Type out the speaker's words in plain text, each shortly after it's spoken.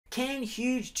Can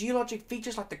huge geologic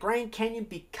features like the Grand Canyon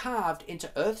be carved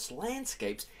into Earth's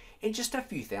landscapes in just a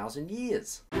few thousand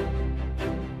years?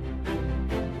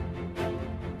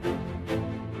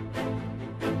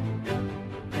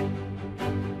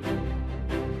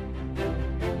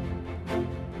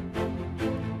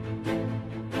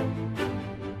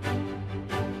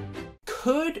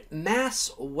 Could mass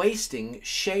wasting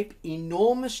shape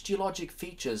enormous geologic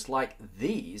features like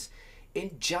these in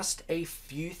just a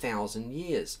few thousand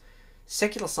years?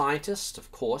 Secular scientists, of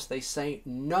course, they say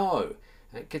no.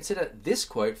 Consider this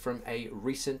quote from a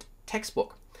recent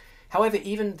textbook. However,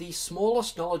 even the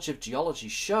smallest knowledge of geology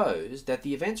shows that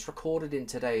the events recorded in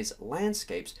today's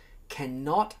landscapes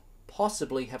cannot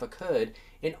possibly have occurred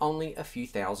in only a few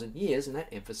thousand years, and that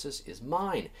emphasis is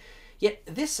mine. Yet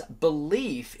this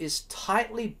belief is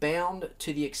tightly bound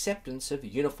to the acceptance of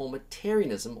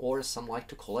uniformitarianism, or as some like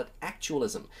to call it,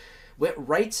 actualism, where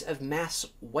rates of mass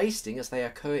wasting as they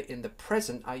occur in the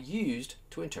present are used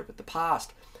to interpret the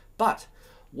past. But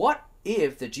what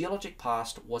if the geologic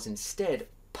past was instead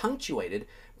punctuated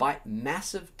by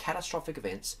massive catastrophic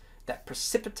events that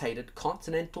precipitated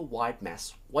continental-wide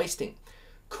mass wasting?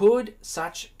 Could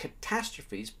such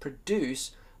catastrophes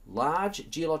produce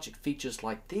large geologic features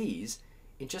like these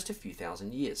in just a few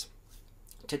thousand years?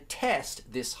 To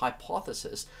test this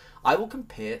hypothesis, I will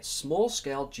compare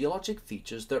small-scale geologic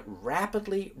features that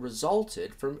rapidly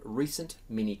resulted from recent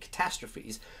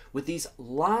mini-catastrophes with these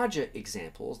larger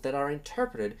examples that are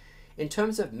interpreted in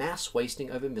terms of mass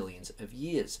wasting over millions of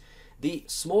years. The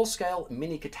small-scale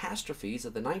mini-catastrophes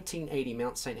are the 1980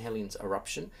 Mount St. Helens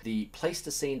eruption, the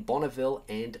Pleistocene Bonneville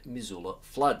and Missoula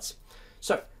floods.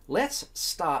 So let's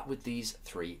start with these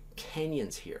three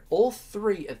canyons here. All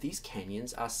three of these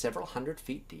canyons are several hundred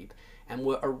feet deep and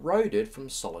were eroded from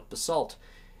solid basalt.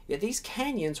 Yet these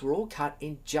canyons were all cut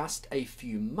in just a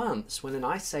few months when an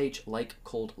Ice Age lake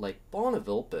called Lake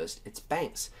Bonneville burst its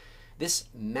banks. This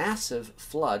massive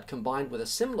flood, combined with a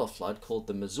similar flood called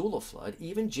the Missoula flood,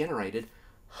 even generated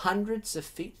hundreds of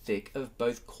feet thick of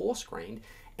both coarse-grained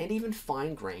and even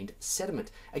fine-grained sediment,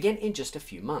 again in just a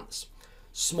few months.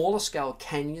 Smaller scale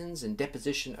canyons and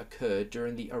deposition occurred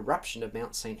during the eruption of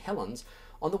Mount St. Helens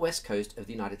on the west coast of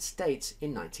the United States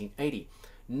in 1980.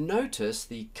 Notice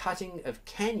the cutting of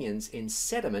canyons in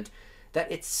sediment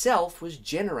that itself was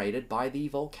generated by the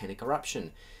volcanic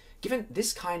eruption. Given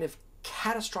this kind of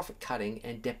catastrophic cutting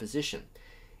and deposition,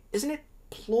 isn't it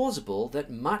plausible that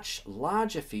much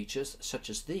larger features such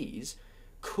as these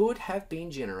could have been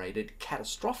generated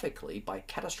catastrophically by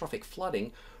catastrophic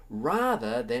flooding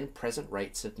rather than present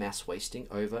rates of mass wasting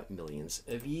over millions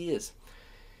of years?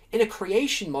 In a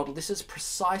creation model, this is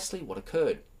precisely what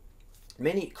occurred.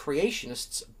 Many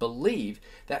creationists believe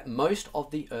that most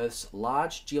of the Earth's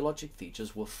large geologic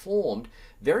features were formed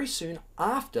very soon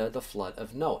after the flood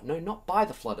of Noah. No, not by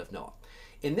the flood of Noah.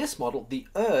 In this model, the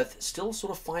Earth, still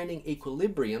sort of finding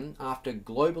equilibrium after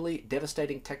globally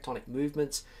devastating tectonic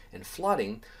movements and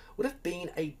flooding, would have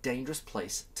been a dangerous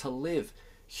place to live.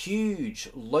 Huge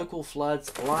local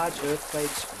floods, large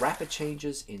earthquakes, rapid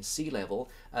changes in sea level,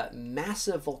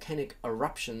 massive volcanic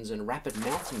eruptions and rapid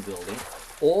mountain building,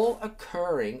 all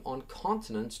occurring on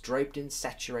continents draped in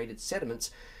saturated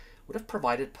sediments, would have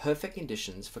provided perfect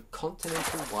conditions for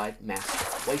continental-wide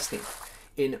mass wasting.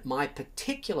 In my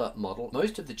particular model,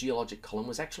 most of the geologic column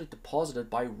was actually deposited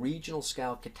by regional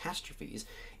scale catastrophes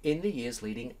in the years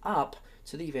leading up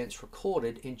to the events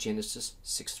recorded in Genesis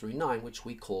 6 through 9, which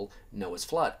we call Noah's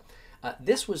flood.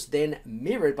 This was then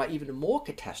mirrored by even more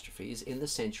catastrophes in the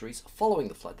centuries following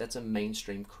the flood. That's a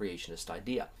mainstream creationist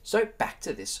idea. So back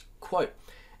to this quote.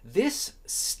 This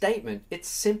statement, it's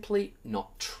simply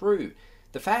not true.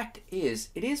 The fact is,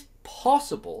 it is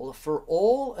possible for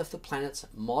all of the planet's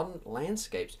modern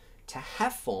landscapes to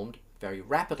have formed very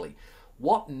rapidly.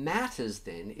 What matters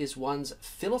then is one's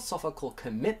philosophical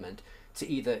commitment to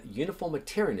either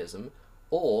uniformitarianism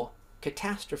or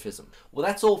catastrophism. Well,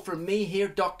 that's all from me here,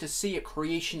 Dr. C at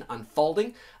Creation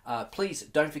Unfolding. Please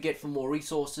don't forget, for more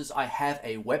resources, I have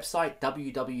a website,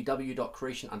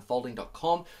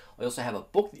 www.creationunfolding.com. I also have a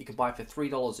book that you can buy for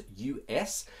 $3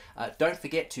 US. Don't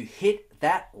forget to hit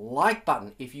that like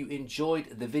button if you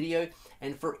enjoyed the video.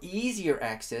 And for easier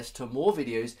access to more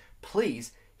videos,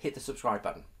 please hit the subscribe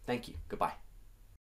button. Thank you. Goodbye.